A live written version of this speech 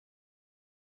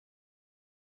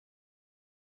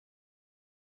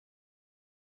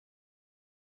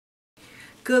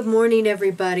Good morning,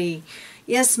 everybody.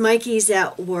 Yes, Mikey's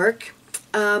at work.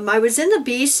 I was in the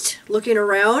Beast looking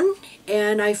around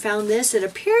and I found this. It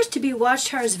appears to be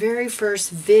Watchtower's very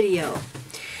first video.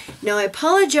 Now, I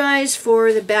apologize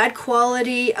for the bad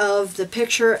quality of the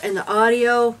picture and the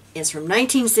audio. It's from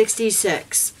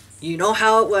 1966. You know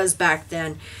how it was back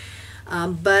then.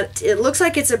 But it looks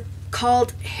like it's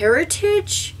called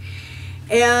Heritage.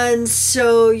 And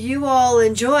so you all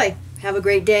enjoy. Have a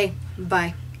great day.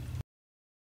 Bye.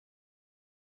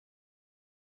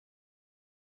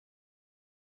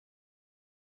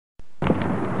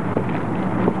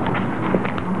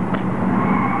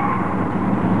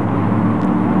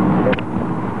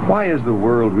 Why is the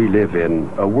world we live in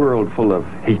a world full of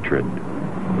hatred,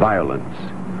 violence,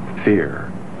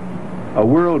 fear? A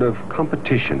world of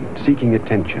competition, seeking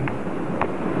attention.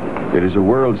 It is a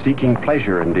world seeking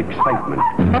pleasure and excitement.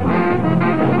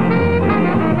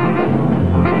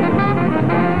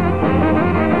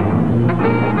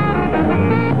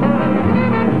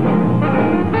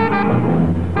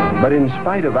 But in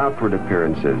spite of outward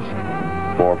appearances,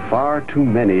 for far too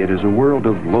many, it is a world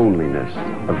of loneliness,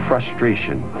 of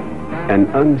frustration, an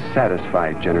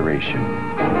unsatisfied generation.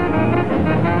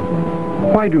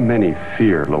 Why do many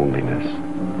fear loneliness?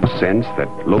 A sense that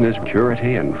loneliness,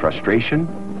 purity, and frustration?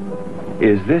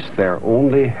 Is this their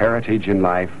only heritage in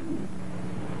life?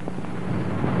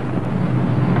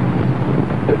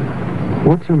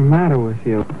 What's the matter with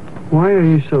you? Why are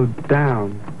you so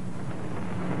down?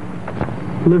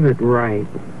 Live it right.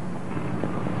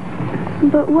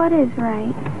 But what is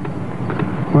right?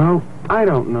 Well, I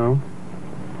don't know.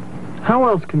 How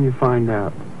else can you find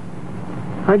out?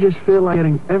 I just feel like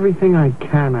getting everything I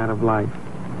can out of life.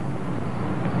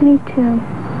 Me too.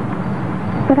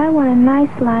 But I want a nice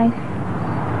life.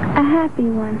 A happy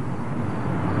one.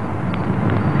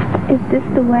 Is this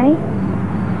the way?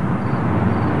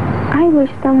 I wish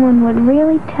someone would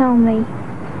really tell me.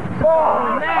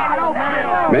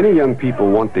 Many young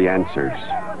people want the answers,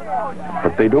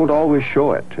 but they don't always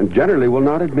show it, and generally will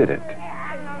not admit it.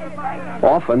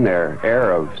 Often their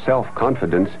air of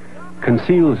self-confidence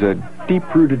conceals a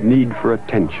deep-rooted need for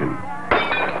attention.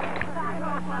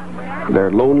 Their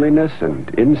loneliness and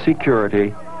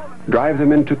insecurity drive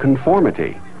them into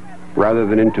conformity, rather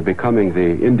than into becoming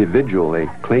the individual they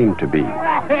claim to be.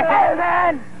 Hey,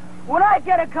 man! When I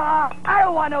get a car, I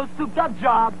don't want no souped-up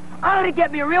job. I'm gonna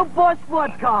get me a real Ford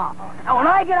sports car. And when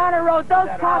I get on the road, those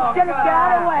cops just get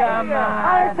out of the way. I'm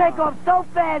gonna take off so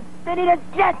fast, they need a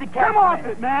jet to catch. Come off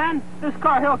it, man. This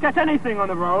car, he'll catch anything on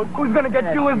the road. Who's gonna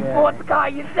get you a sports car,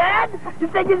 you said? You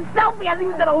said yourself he hasn't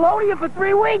even load you for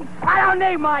 3 weeks. I don't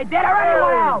need my dad or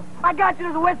anyone else. I got you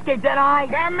as a whiskey, didn't I?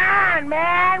 Come on,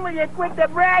 man. Will you quit the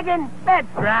bragging? Let's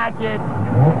racket.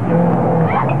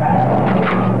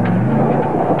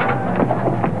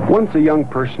 Once a young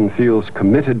person feels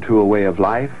committed to a way of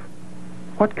life,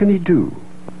 what can he do?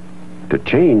 To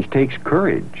change takes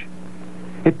courage.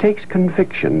 It takes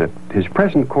conviction that his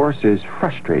present course is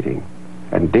frustrating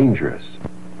and dangerous.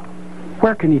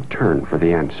 Where can he turn for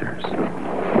the answers?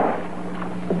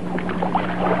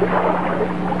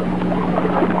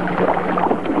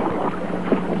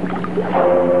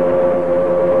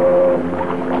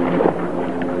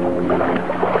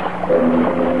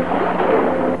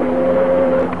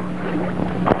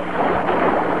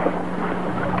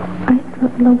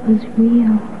 Love was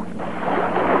real.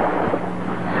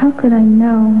 How could I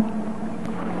know?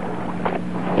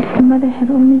 If my mother had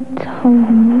only told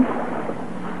me.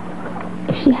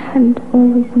 If she hadn't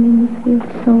always made me feel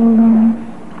so alone.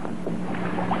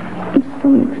 I'm so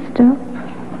mixed up.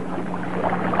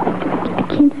 I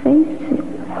can't face it.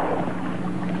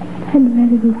 I'd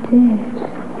rather be dead.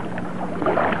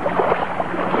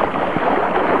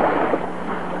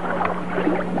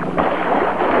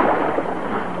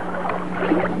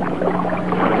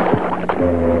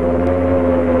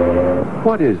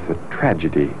 What is the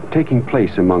tragedy taking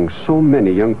place among so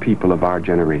many young people of our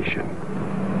generation?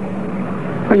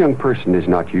 A young person is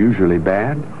not usually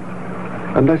bad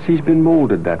unless he's been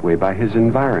molded that way by his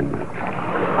environment.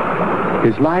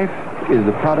 His life is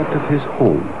the product of his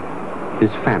home,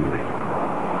 his family.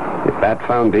 If that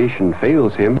foundation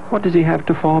fails him, what does he have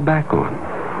to fall back on?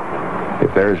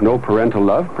 If there is no parental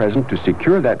love present to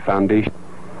secure that foundation,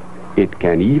 it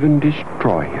can even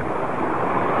destroy him.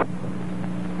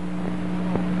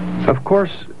 Of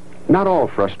course, not all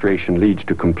frustration leads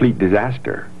to complete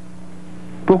disaster.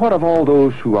 But what of all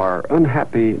those who are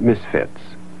unhappy misfits,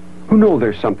 who know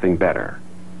there's something better,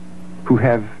 who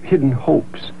have hidden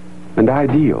hopes and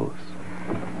ideals?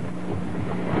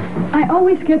 I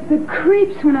always get the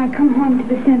creeps when I come home to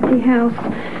this empty house.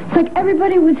 It's like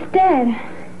everybody was dead.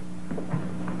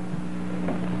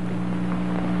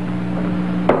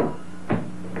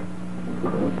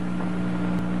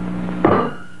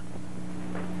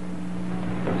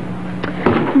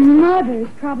 Mother's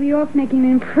probably off making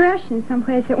an impression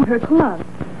someplace at her club.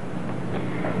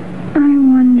 I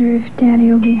wonder if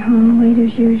Daddy will be home late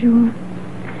as usual.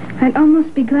 I'd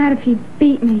almost be glad if he'd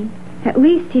beat me. At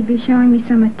least he'd be showing me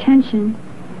some attention.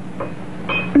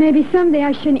 Maybe someday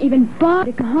I shouldn't even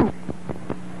bother to come home.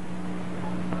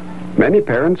 Many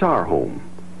parents are home.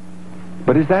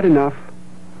 But is that enough?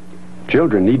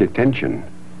 Children need attention.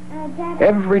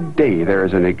 Every day there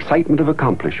is an excitement of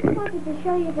accomplishment,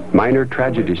 minor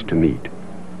tragedies to meet,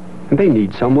 and they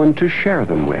need someone to share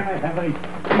them with.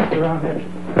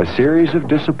 A series of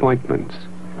disappointments,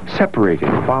 separating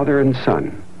father and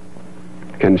son,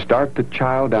 can start the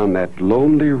child down that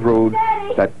lonely road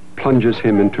that plunges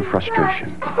him into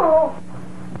frustration.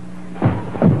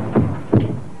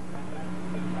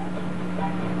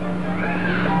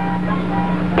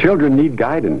 Children need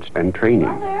guidance and training.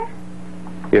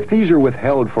 If these are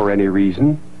withheld for any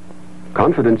reason,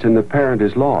 confidence in the parent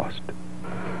is lost.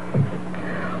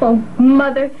 Oh,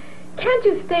 Mother, can't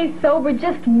you stay sober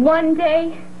just one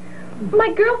day?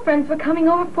 My girlfriends were coming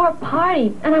over for a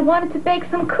party, and I wanted to bake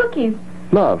some cookies.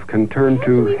 Love can turn to Can't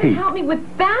you even hate help me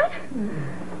with that?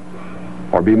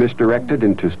 or be misdirected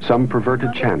into some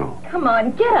perverted channel. Come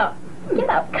on, get up. Get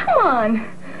up, come on.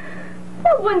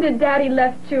 No wonder Daddy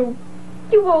left you.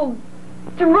 You old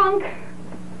drunk.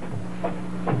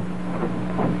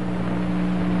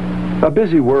 A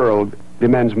busy world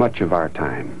demands much of our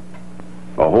time.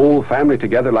 A whole family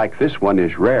together like this one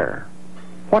is rare.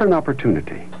 What an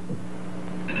opportunity.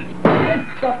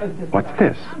 What's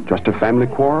this? Just a family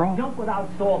quarrel?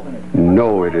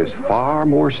 No, it is far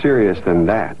more serious than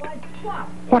that.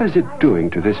 What is it doing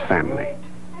to this family?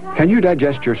 Can you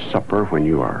digest your supper when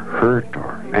you are hurt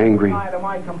or angry?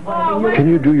 Can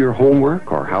you do your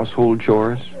homework or household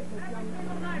chores?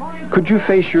 Could you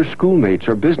face your schoolmates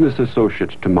or business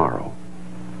associates tomorrow?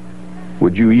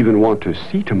 Would you even want to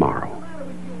see tomorrow?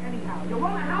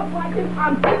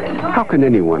 How can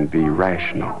anyone be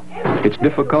rational? It's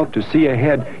difficult to see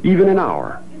ahead even an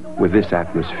hour with this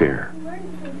atmosphere.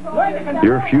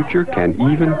 Your future can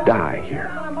even die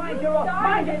here.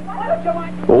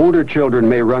 Older children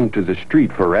may run to the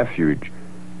street for refuge,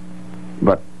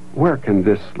 but where can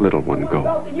this little one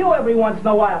go? You every once in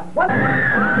a while.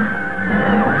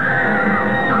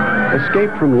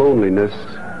 Escape from loneliness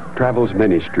travels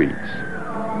many streets,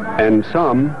 and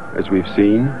some, as we've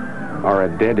seen, are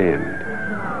a dead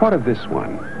end. What of this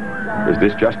one? Is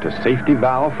this just a safety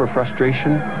valve for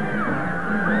frustration?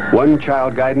 One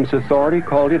child guidance authority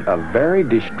called it a very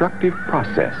destructive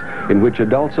process in which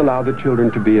adults allow the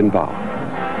children to be involved.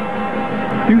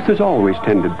 Youth has always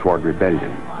tended toward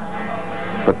rebellion,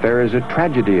 but there is a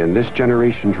tragedy in this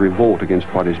generation's revolt against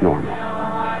what is normal.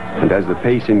 And as the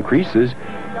pace increases,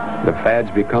 the fads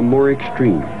become more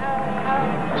extreme.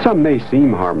 Some may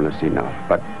seem harmless enough,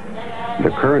 but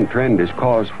the current trend is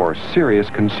cause for serious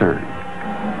concern.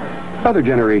 Other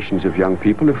generations of young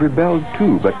people have rebelled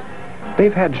too, but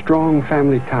they've had strong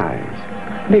family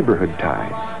ties, neighborhood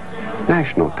ties,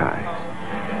 national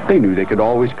ties. They knew they could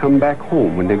always come back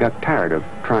home when they got tired of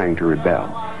trying to rebel.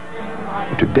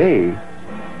 Today,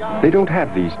 they don't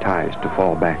have these ties to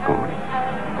fall back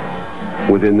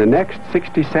on. Within the next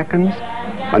 60 seconds,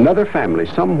 another family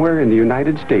somewhere in the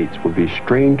United States will be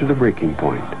strained to the breaking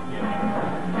point.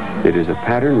 It is a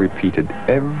pattern repeated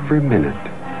every minute.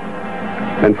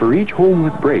 And for each home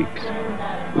that breaks,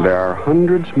 there are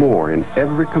hundreds more in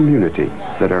every community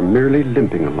that are merely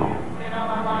limping along.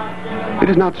 It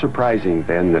is not surprising,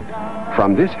 then, that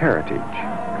from this heritage,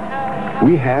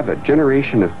 we have a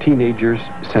generation of teenagers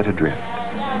set adrift,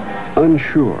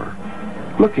 unsure,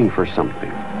 looking for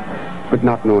something, but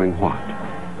not knowing what.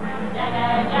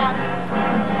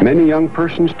 Many young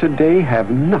persons today have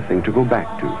nothing to go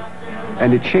back to,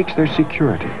 and it shakes their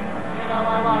security.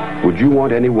 Would you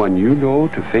want anyone you know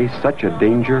to face such a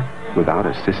danger without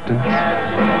assistance?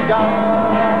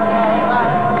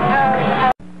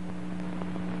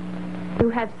 You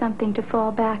have something to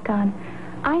fall back on.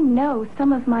 I know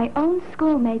some of my own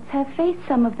schoolmates have faced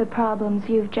some of the problems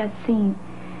you've just seen.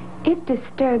 It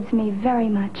disturbs me very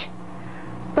much.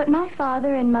 But my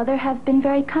father and mother have been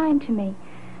very kind to me.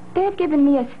 They have given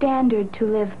me a standard to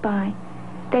live by.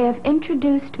 They have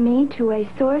introduced me to a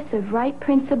source of right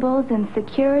principles and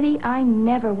security I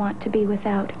never want to be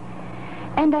without.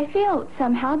 And I feel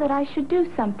somehow that I should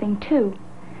do something, too.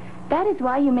 That is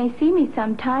why you may see me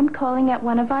sometime calling at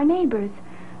one of our neighbors,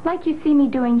 like you see me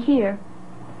doing here.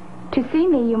 To see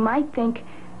me, you might think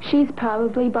she's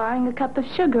probably borrowing a cup of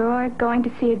sugar or going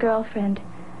to see a girlfriend.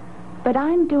 But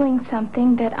I'm doing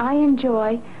something that I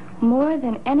enjoy more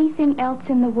than anything else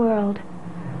in the world.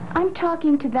 I'm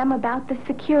talking to them about the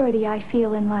security I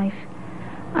feel in life.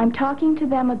 I'm talking to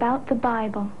them about the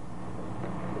Bible.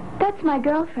 That's my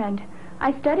girlfriend.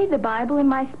 I studied the Bible in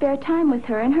my spare time with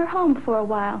her in her home for a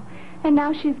while, and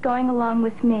now she's going along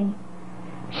with me.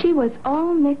 She was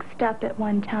all mixed up at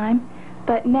one time,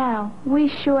 but now we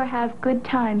sure have good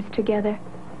times together.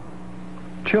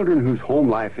 Children whose home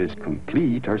life is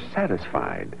complete are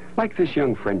satisfied, like this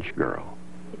young French girl.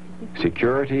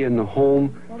 Security in the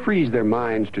home frees their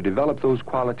minds to develop those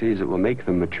qualities that will make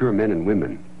them mature men and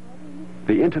women.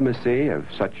 The intimacy of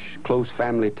such close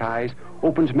family ties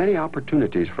opens many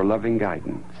opportunities for loving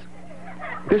guidance.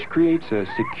 This creates a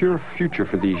secure future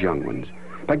for these young ones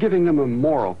by giving them a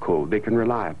moral code they can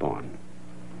rely upon.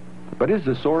 But is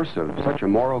the source of such a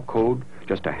moral code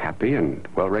just a happy and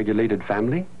well-regulated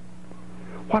family?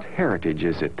 What heritage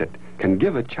is it that can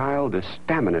give a child the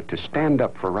stamina to stand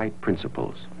up for right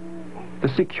principles, the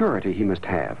security he must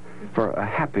have for a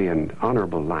happy and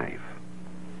honorable life?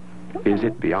 Is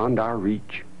it beyond our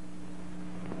reach?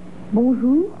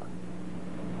 Bonjour.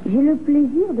 J'ai le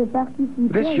plaisir de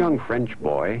participer. This young French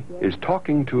boy is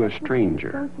talking to a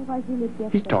stranger.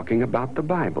 He's talking about the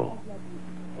Bible.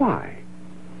 Why?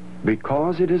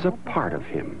 Because it is a part of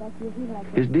him.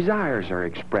 His desires are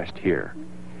expressed here.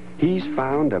 He's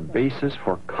found a basis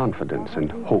for confidence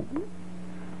and hope.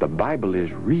 The Bible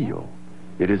is real.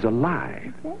 It is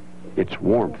alive. It's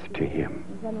warmth to him.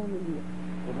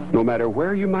 No matter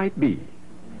where you might be,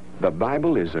 the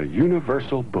Bible is a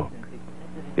universal book.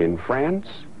 In France,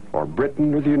 or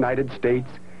Britain, or the United States,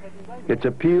 its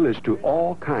appeal is to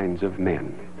all kinds of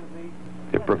men.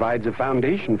 It provides a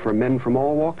foundation for men from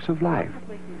all walks of life,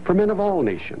 for men of all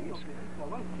nations.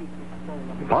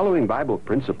 Following Bible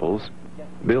principles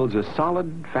builds a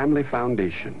solid family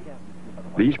foundation.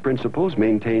 These principles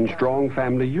maintain strong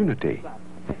family unity.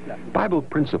 Bible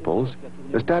principles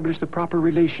establish the proper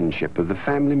relationship of the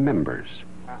family members.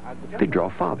 They draw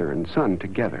father and son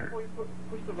together.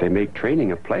 They make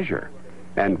training a pleasure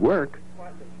and work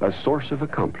a source of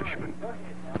accomplishment.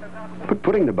 But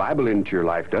putting the Bible into your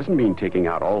life doesn't mean taking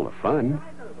out all the fun.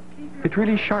 It's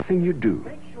really a sharp thing you do.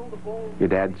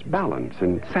 It adds balance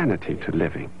and sanity to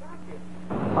living.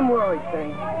 I'm worried,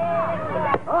 thing.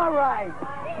 All right.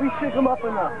 We shook him up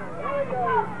enough.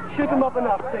 Shook him up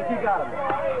enough, Think. You got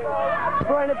him.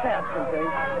 Burn it past him,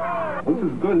 Think.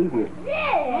 This is good, isn't it?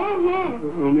 Yeah.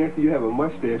 Only after you have a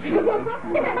mustache.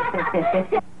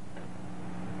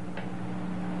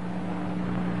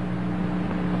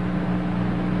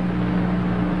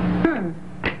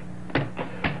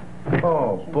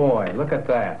 Oh, boy, look at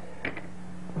that.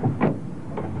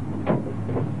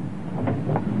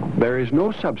 There is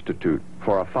no substitute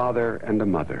for a father and a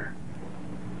mother.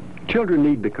 Children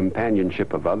need the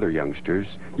companionship of other youngsters,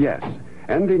 yes,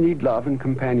 and they need love and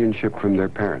companionship from their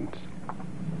parents.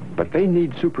 But they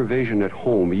need supervision at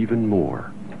home even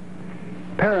more.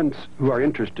 Parents who are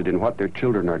interested in what their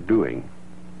children are doing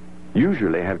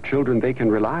usually have children they can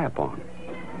rely upon.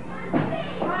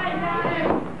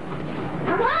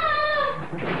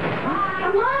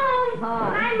 Hi,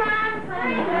 Mom. Hi.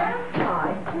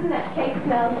 Doesn't that cake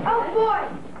smell? Oh, boy.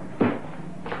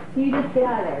 You just stay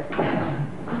out of there.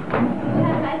 You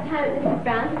had a nice time at Mrs.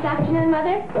 Brown's this afternoon,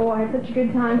 Mother? Oh, I had such a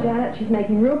good time, Janet. She's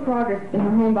making real progress in her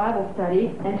home Bible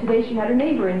study, and today she had her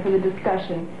neighbor in for the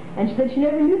discussion. And she said she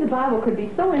never knew the Bible could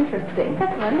be so interesting.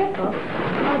 That's wonderful.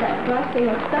 Oh, that frosting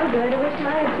looks so good. I wish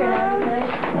mine had turned out as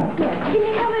nice. Can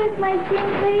you help me with my spoon,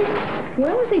 please?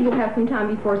 Well, I think we'll have some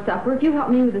time before supper if you help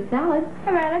me with the salad.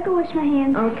 All right, I'll go wash my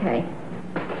hands. Okay.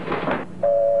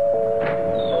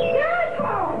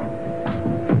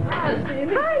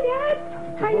 Hi, Dad.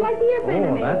 How do you like the airplane?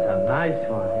 Oh, that's a nice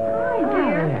one. Hi,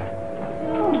 dear.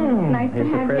 Nice to Here's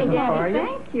a have you, present Daddy. for you.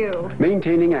 Thank you.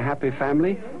 Maintaining a happy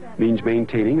family means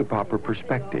maintaining a proper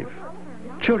perspective.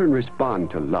 Children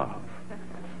respond to love.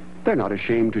 They're not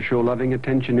ashamed to show loving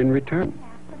attention in return.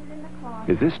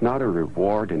 Is this not a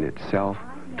reward in itself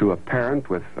to a parent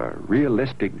with a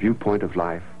realistic viewpoint of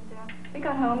life? We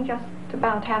got home just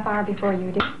about half hour before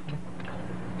you did.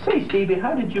 Say, Stevie,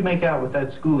 how did you make out with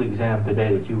that school exam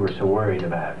today that you were so worried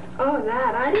about? Oh,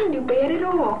 that. I didn't do bad at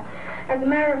all. As a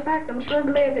matter of fact, I'm sure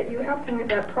glad that you helped me with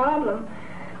that problem.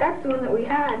 That's the one that we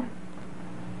had.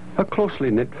 A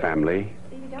closely knit family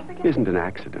isn't an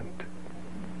accident,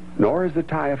 nor is the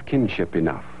tie of kinship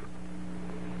enough.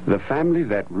 The family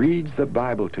that reads the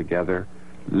Bible together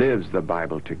lives the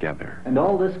Bible together. And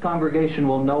all this congregation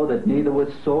will know that neither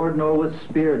with sword nor with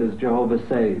spear does Jehovah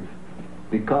save,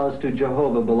 because to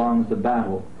Jehovah belongs the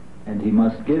battle, and he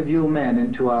must give you men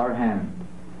into our hand.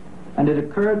 And it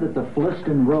occurred that the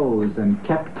Philistine rose and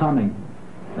kept coming,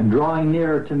 and drawing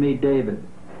nearer to meet David.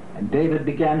 And David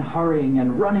began hurrying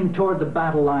and running toward the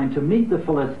battle line to meet the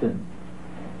Philistine.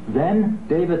 Then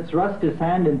David thrust his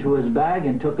hand into his bag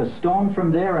and took a stone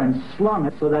from there and slung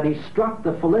it so that he struck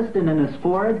the Philistine in his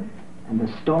forehead, and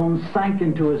the stone sank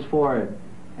into his forehead,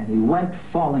 and he went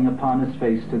falling upon his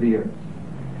face to the earth.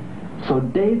 So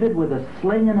David, with a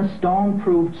sling and a stone,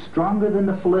 proved stronger than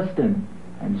the Philistine,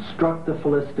 and struck the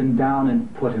Philistine down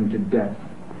and put him to death.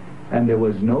 And there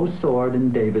was no sword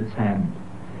in David's hand.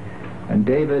 And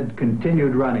David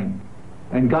continued running,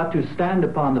 and got to stand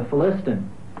upon the Philistine.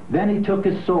 Then he took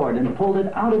his sword and pulled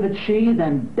it out of its sheath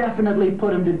and definitely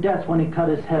put him to death when he cut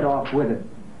his head off with it.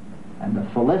 And the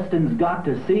Philistines got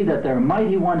to see that their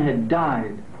mighty one had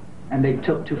died, and they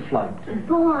took to flight.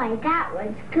 Boy, that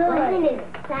was good.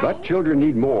 But children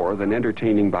need more than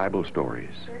entertaining Bible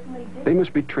stories. They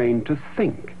must be trained to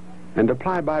think and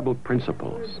apply Bible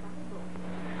principles.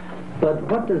 But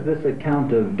what does this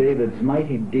account of David's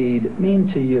mighty deed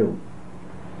mean to you?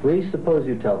 Reese, suppose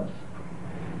you tell us.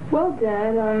 Well,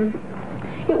 Dad,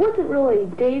 it wasn't really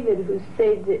David who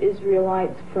saved the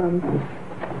Israelites from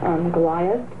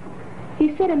Goliath.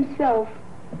 He said himself,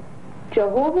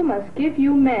 Jehovah must give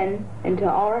you men into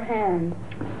our hands.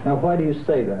 Now, why do you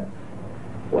say that?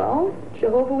 Well,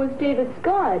 Jehovah was David's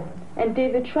God, and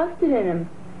David trusted in him.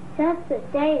 That's the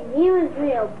thing. He was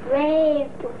real brave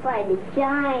to fight a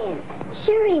giant.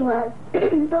 Sure he was.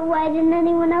 But why didn't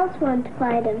anyone else want to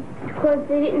fight him? Because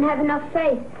they didn't have enough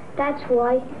faith. That's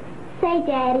why. Say,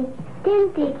 Daddy,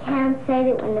 didn't the account say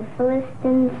that when the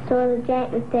Philistines saw the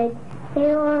giant was dead,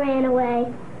 they all ran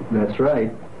away? That's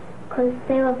right. Because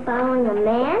they were following a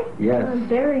man? Yes. Oh,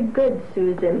 very good,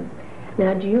 Susan.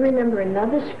 Now, do you remember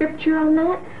another scripture on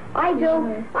that? I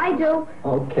do. I do.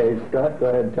 Okay, Scott, go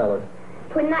ahead and tell us.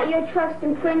 Put not your trust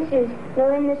in princes,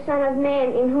 nor in the Son of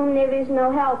Man, in whom there is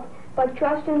no help, but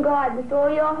trust in God with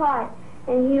all your heart,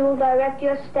 and he will direct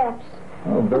your steps.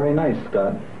 Oh, very nice,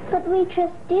 Scott. But we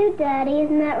trust you, Daddy,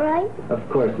 isn't that right? Of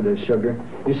course it is, Sugar.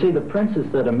 You see, the princes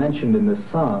that are mentioned in this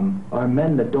psalm are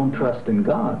men that don't trust in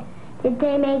God. Did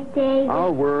they make David?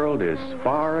 Our world is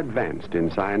far advanced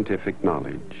in scientific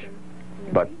knowledge,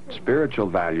 but spiritual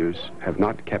values have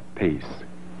not kept pace.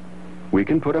 We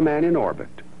can put a man in orbit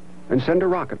and send a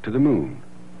rocket to the moon.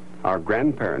 Our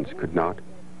grandparents could not.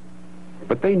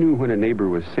 But they knew when a neighbor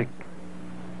was sick,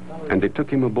 and they took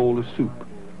him a bowl of soup.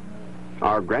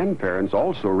 Our grandparents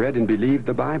also read and believed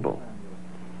the Bible.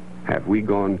 Have we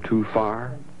gone too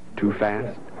far, too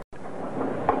fast?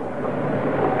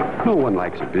 No one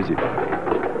likes a busybody.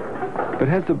 But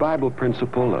has the Bible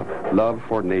principle of love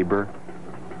for neighbor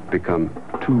become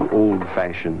too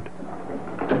old-fashioned?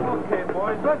 Okay,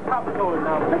 boys, let's hop to it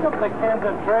now. Pick up the cans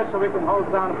and trash so we can hose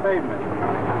down the pavement.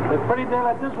 A pretty day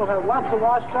like this will have lots of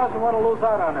wash jobs and want to lose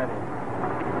out on it.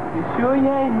 You sure you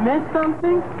ain't missed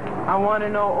something? I want to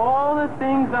know all the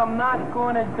things I'm not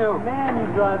going to do. Man,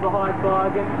 you drive a hard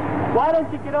bargain. Why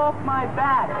don't you get off my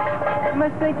back? You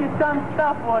must think you're some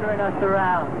stuff ordering us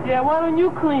around. Yeah, why don't you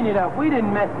clean it up? We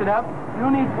didn't mess it up. You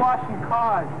need washing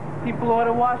cars. People ought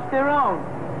to wash their own.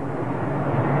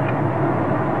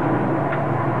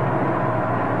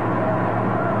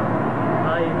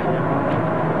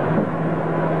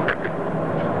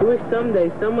 I wish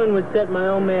someday someone would set my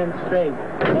old man straight.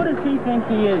 What does he think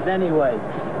he is, anyway?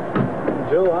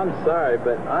 Joe, I'm sorry,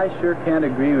 but I sure can't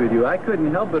agree with you. I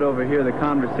couldn't help but overhear the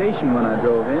conversation when I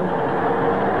drove in.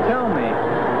 Tell me,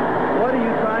 what are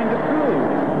you trying to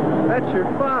prove? That's your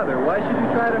father. Why should you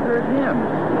try to hurt him?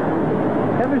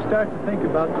 Ever start to think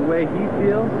about the way he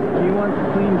feels? He wants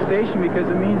a clean station because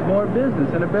it means more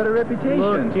business and a better reputation.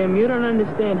 Look, Jim, you don't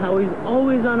understand how he's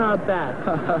always on our back.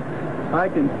 I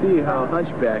can see how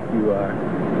hunchback you are.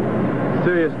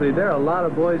 Seriously, there are a lot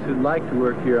of boys who'd like to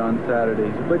work here on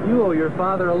Saturdays, but you owe your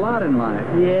father a lot in life.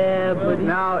 Yeah, but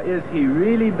now, is he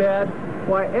really bad?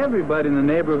 Why, everybody in the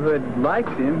neighborhood likes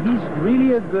him. He's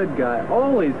really a good guy,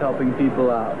 always helping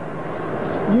people out.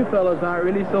 You fellows aren't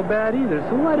really so bad either,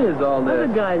 so what is all this? Other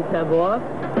guys have off.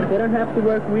 They don't have to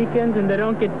work weekends, and they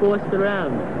don't get bossed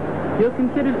around. You're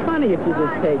considered funny if you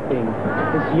just take things.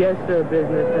 It's yes, sir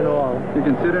business and all. You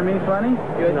consider me funny?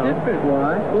 You're different.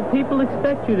 Why? Well, people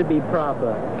expect you to be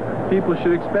proper. People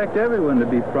should expect everyone to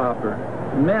be proper.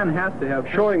 A man has to have...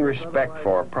 Showing respect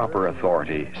for proper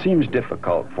authority seems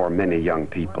difficult for many young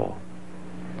people.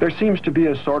 There seems to be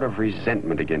a sort of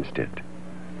resentment against it.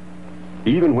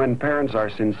 Even when parents are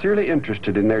sincerely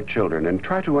interested in their children and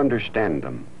try to understand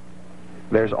them,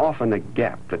 there's often a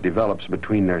gap that develops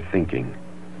between their thinking.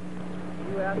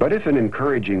 But if an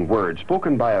encouraging word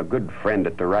spoken by a good friend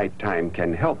at the right time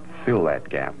can help fill that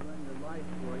gap,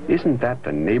 isn't that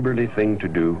the neighborly thing to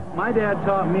do? My dad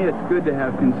taught me it's good to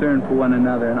have concern for one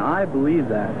another, and I believe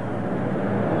that.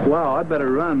 Wow, I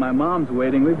better run. My mom's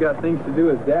waiting. We've got things to do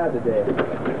with Dad today.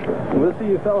 We'll see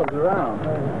you fellas around.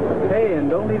 Hey, and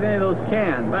don't leave any of those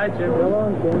cans. Bye, Jim. So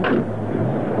long, Jim.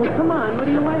 Well, come on. What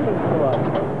are you waiting for?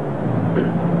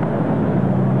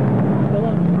 So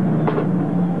long.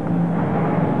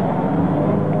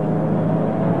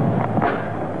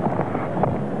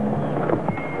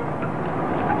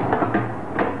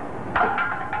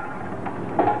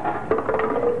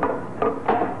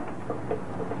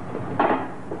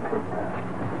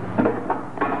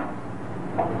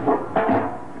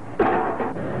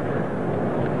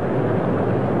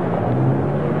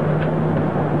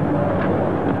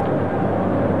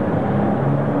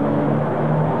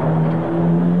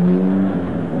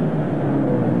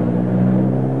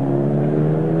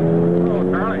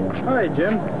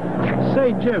 Jim.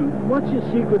 Say, Jim, what's your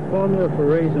secret formula for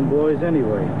raising boys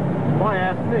anyway? Why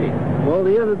ask me? Well,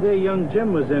 the other day, young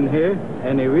Jim was in here,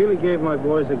 and he really gave my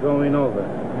boys a going over.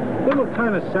 They were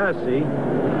kind of sassy,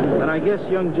 and I guess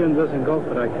young Jim doesn't go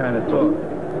for that kind of talk.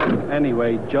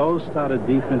 Anyway, Joe started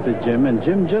beefing to Jim, and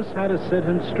Jim just had to set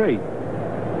him straight.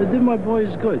 It did my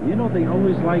boys good. You know, they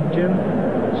always liked Jim.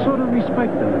 Sort of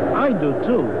respect him. I do,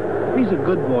 too. He's a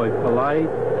good boy, polite,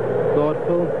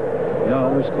 thoughtful. You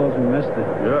know, always calls me mister.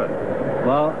 Good.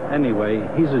 Well, anyway,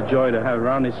 he's a joy to have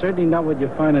around. He's certainly not what you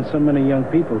find in so many young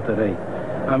people today.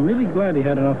 I'm really glad he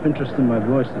had enough interest in my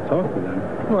boys to talk to them.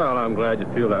 Well, I'm glad you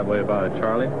feel that way about it,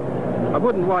 Charlie. I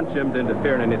wouldn't want Jim to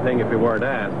interfere in anything if he weren't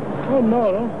asked. Oh,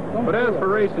 no, don't. But as for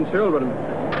raising children,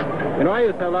 you know, I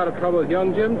used to have a lot of trouble with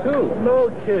young Jim, too. No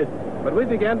kid. But we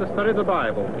began to study the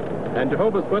Bible. And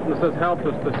Jehovah's Witnesses helped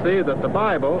us to see that the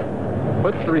Bible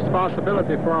puts the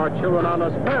responsibility for our children on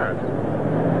us parents.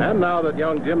 And now that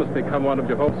young Jim has become one of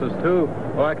Jehovah's too,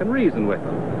 well, I can reason with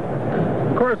him.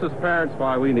 Of course, as parents,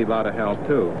 why, we need a lot of help,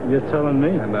 too. You're telling me?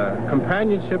 And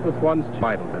companionship with one's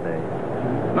vital today.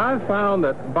 And I've found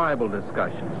that Bible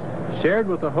discussions, shared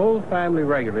with the whole family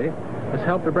regularly, has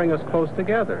helped to bring us close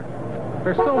together.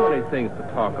 There's so many things to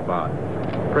talk about.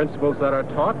 Principles that are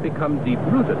taught become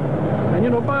deep-rooted. And,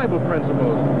 you know, Bible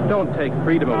principles don't take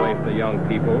freedom away from the young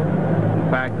people.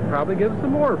 In fact, it probably gives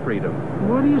them more freedom.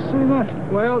 Why do you say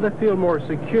that? Well, they feel more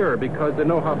secure because they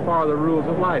know how far the rules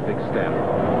of life extend.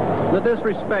 The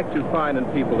disrespect you find in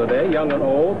people today, young and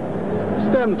old,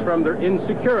 stems from their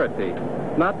insecurity,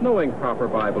 not knowing proper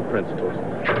Bible principles.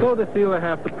 So they feel they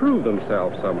have to prove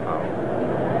themselves somehow.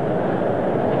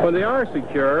 When they are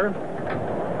secure,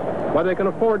 well, they can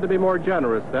afford to be more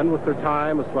generous then with their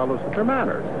time as well as with their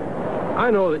manners.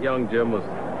 I know that young Jim was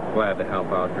glad to help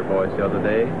out your boys the other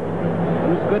day. It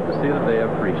was good to see that they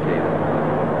appreciate it.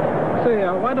 Say,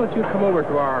 why don't you come over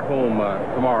to our home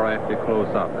tomorrow after you close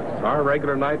up? It's our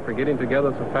regular night for getting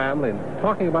together as a family and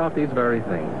talking about these very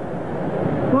things.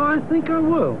 Well, I think I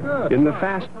will. Good. In the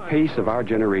fast pace of our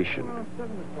generation,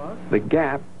 the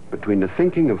gap between the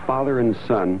thinking of father and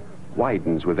son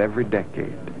widens with every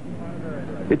decade.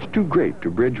 It's too great to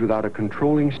bridge without a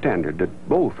controlling standard that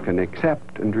both can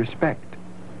accept and respect.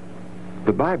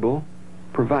 The Bible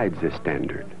provides this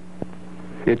standard.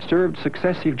 It served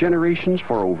successive generations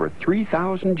for over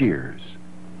 3,000 years.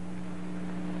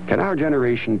 Can our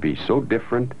generation be so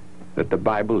different that the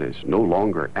Bible is no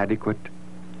longer adequate?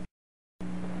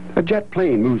 A jet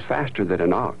plane moves faster than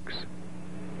an ox,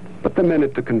 but the men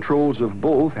at the controls of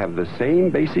both have the same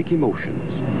basic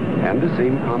emotions and the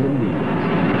same common needs.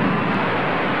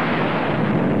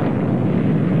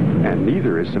 And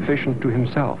neither is sufficient to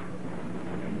himself.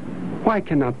 Why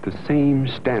cannot the same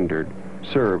standard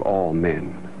serve all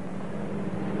men?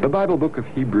 The Bible book of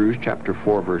Hebrews, chapter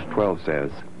 4, verse 12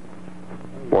 says,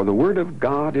 "For the word of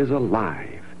God is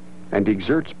alive, and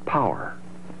exerts power,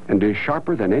 and is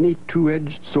sharper than any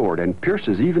two-edged sword, and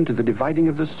pierces even to the dividing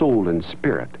of the soul and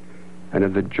spirit, and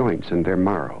of the joints and their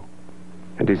marrow,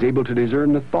 and is able to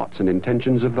discern the thoughts and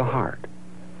intentions of the heart."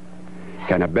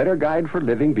 Can a better guide for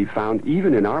living be found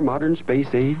even in our modern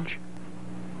space age?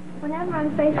 Whenever I'm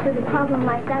faced with a problem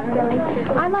like that, Billy,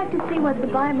 I like to see what the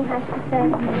Bible has to say.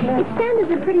 Its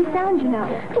standards are pretty sound, you know.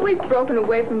 We've broken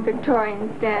away from Victorian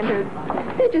standards.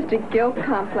 They're just a guilt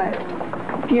complex.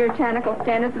 Puritanical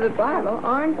standards of the Bible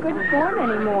aren't good form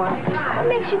anymore. What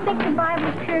makes you think the Bible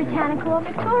is puritanical or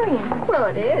Victorian? Well,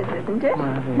 it is, isn't it?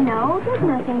 No, there's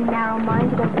nothing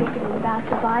narrow-minded or bigoted about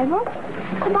the Bible.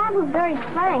 The Bible's very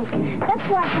frank. That's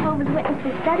why Jehovah's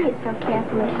Witnesses study it so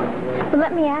carefully. But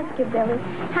let me ask you, Billy,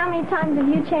 how many times have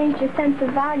you changed your sense of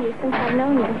value since I've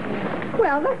known you?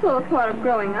 Well, that's all a part of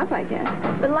growing up, I guess.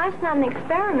 But life's not an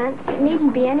experiment. It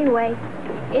needn't be anyway.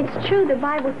 It's true the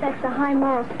Bible sets a high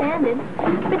moral standard,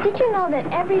 but did you know that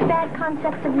every bad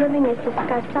concept of living is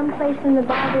discussed someplace in the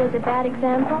Bible as a bad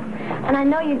example? And I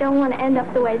know you don't want to end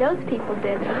up the way those people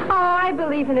did. Oh, I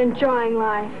believe in enjoying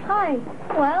life. Hi.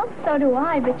 Well, so do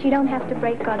I, but you don't have to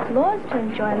break God's laws to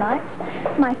enjoy life.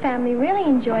 My family really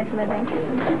enjoys living.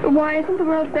 But why isn't the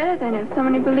world better then if so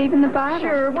many believe in the Bible?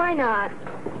 Sure, why not?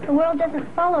 The world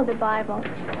doesn't follow the Bible.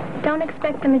 Don't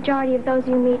expect the majority of those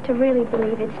you meet to really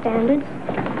believe its standards.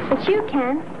 But you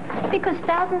can, because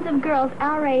thousands of girls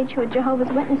our age who are Jehovah's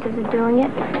Witnesses are doing it.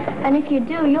 And if you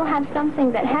do, you'll have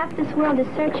something that half this world is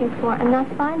searching for and not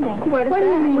finding. What do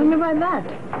you mean? What do you mean by that?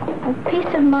 A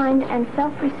peace of mind and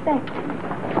self-respect.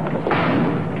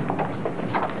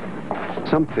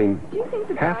 Something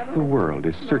half the world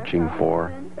is searching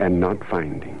for and not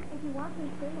finding.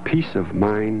 Peace of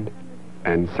mind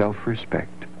and self-respect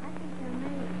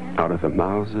out of the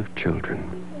mouths of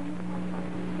children.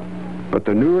 But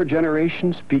the newer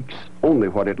generation speaks only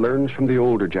what it learns from the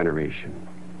older generation.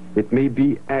 It may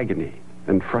be agony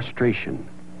and frustration,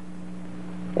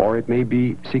 or it may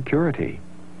be security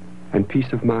and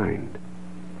peace of mind.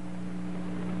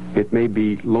 It may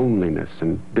be loneliness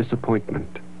and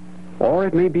disappointment, or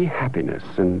it may be happiness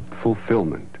and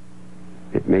fulfillment.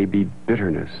 It may be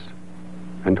bitterness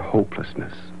and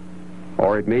hopelessness,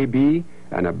 or it may be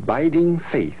an abiding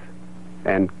faith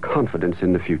and confidence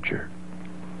in the future.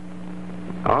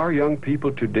 Our young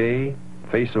people today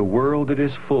face a world that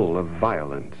is full of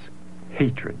violence,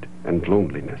 hatred, and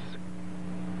loneliness.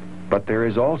 But there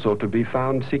is also to be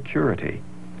found security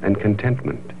and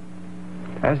contentment.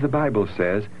 As the Bible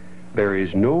says, there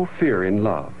is no fear in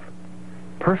love.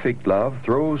 Perfect love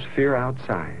throws fear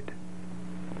outside.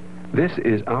 This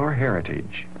is our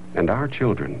heritage and our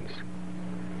children's.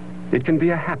 It can be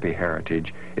a happy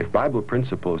heritage if Bible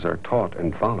principles are taught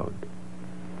and followed.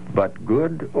 But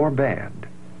good or bad,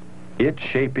 its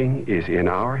shaping is in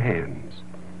our hands.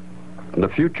 The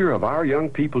future of our young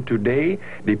people today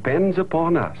depends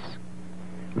upon us.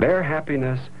 Their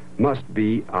happiness must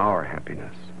be our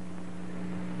happiness.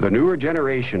 The newer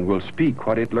generation will speak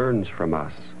what it learns from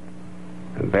us.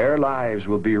 And their lives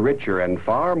will be richer and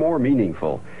far more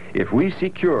meaningful if we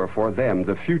secure for them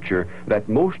the future that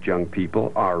most young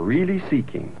people are really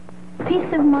seeking.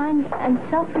 Peace of mind and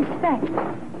self-respect.